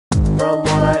from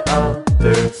what I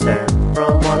understand,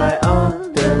 from what I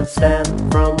understand,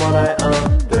 from what I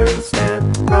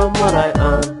understand, from what I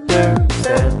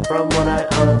understand, from what I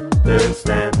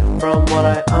understand, from what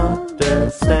I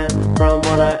understand, from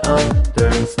what I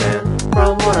understand,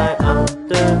 from what I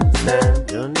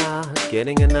understand. You're not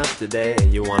getting enough today.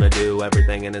 You wanna do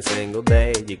everything in a single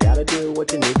day. You gotta do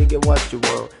what you need to get what you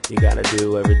want. You gotta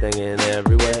do everything in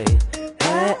every way.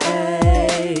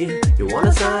 Hey, you want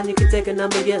a sign, you can take a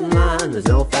number, get in line. There's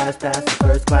no fast pass to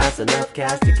first class, enough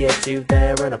cash to get you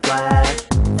there in a flash.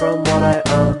 From what I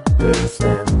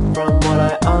understand, from what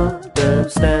I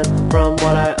understand, from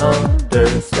what I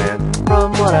understand,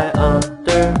 from what I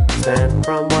understand,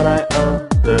 from what I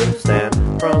understand,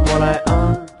 from what I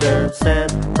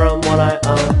understand, from what I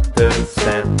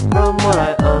understand, from what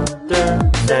I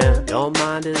understand. Your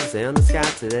mind is in the sky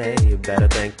today. You better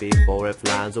think before it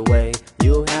flies away.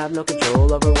 You have no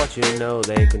control over what you know.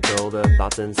 They control the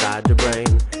thoughts inside your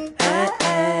brain.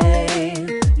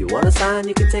 Hey, you want a sign,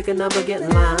 you can take a number, get in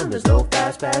line. There's no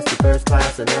fast pass to first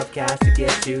class, enough cash to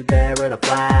get you there in a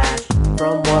flash.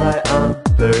 From what I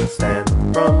understand,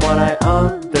 from what I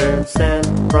understand,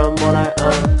 from what I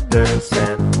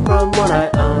understand, from what I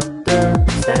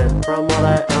understand, from what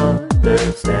I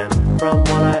understand, from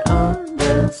what I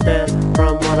understand,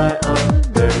 from what I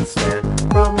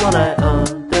understand, from what I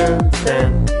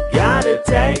understand. You gotta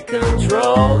take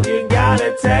control, you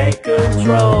gotta take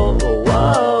control. Whoa,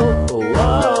 whoa,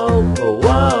 whoa,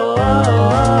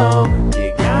 whoa.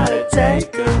 You gotta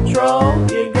take control,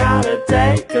 you gotta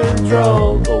take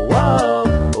control. Whoa, whoa,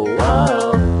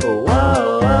 whoa,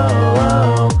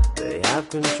 whoa. They have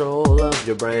control of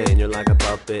your brain, you're like a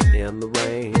puppet in the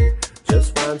rain.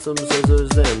 Just find some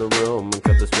scissors in the room and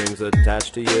cut the strings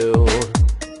attached to you.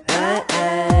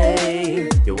 Hey,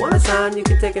 you want a sign, you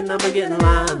can take a number, get in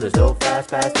line. There's no fast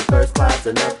pass to first class,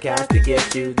 enough cash to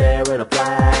get you there in a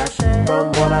flash.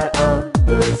 From what I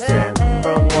understand,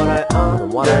 from what I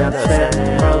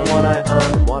understand, from what I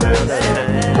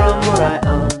understand, from what I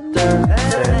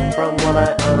understand, from what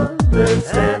I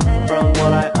understand, from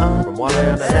what I understand, from what I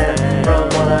understand, from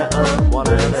what I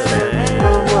understand,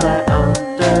 from what I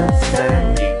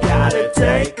understand. You gotta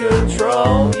take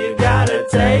control, you gotta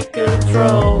take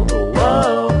control.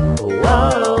 Whoa,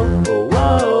 whoa,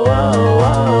 whoa,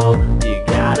 whoa. You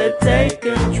gotta take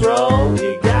control,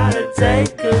 you gotta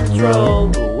take control.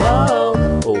 Whoa,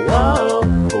 whoa,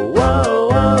 whoa,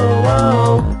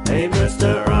 whoa. Hey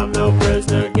mister, I'm no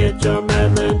prisoner, get your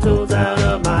meddling tools out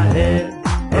of my head.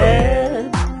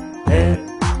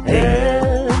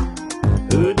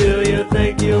 Who do you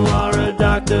think you are, a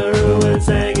doctor who is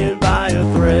hanging by a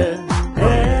thread?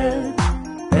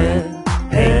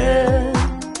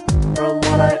 From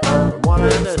what I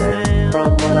understand,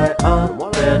 from what I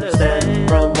understand,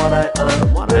 from what I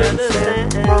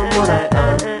understand, from what I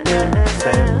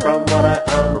understand, from what I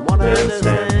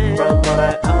understand, from what I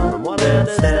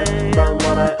understand, from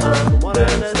what I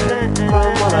understand, from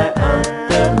what I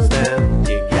understand.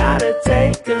 You gotta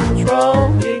take control,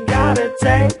 you gotta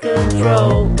take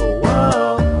control.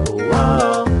 Whoa,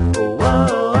 whoa, whoa.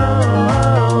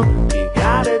 You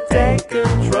gotta take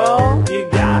control, you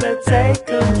gotta take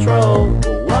control.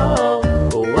 Whoa,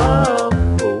 whoa,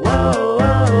 whoa.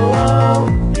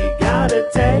 You gotta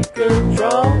take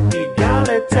control, you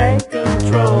gotta take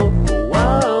control.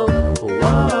 Whoa,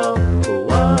 whoa,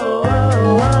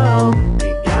 whoa.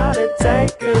 You gotta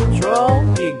take control,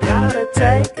 you gotta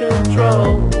take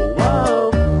control.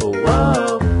 Whoa,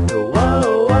 whoa,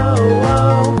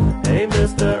 whoa. Hey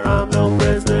mister, I'm no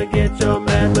prisoner, get your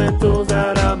meddling tools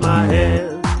out of my head.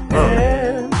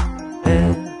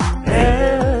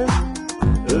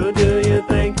 Who do you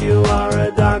think you are,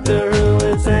 a doctor who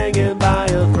is hanging by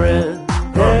a thread?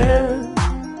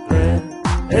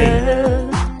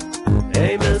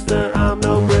 Hey mister, I'm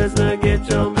no prisoner, get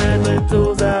your meddling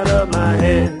tools out of my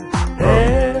head.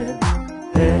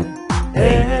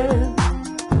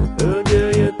 Who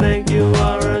do you think you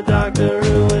are, a doctor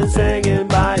who is hanging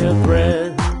by a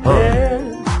thread?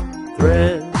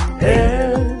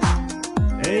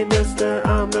 Hey mister,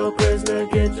 I'm no prisoner,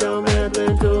 get your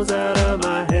meddling tools out of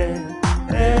my head.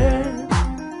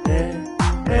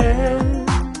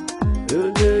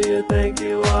 Who do you think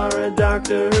you are, a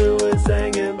doctor who is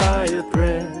hanging by a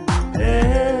thread?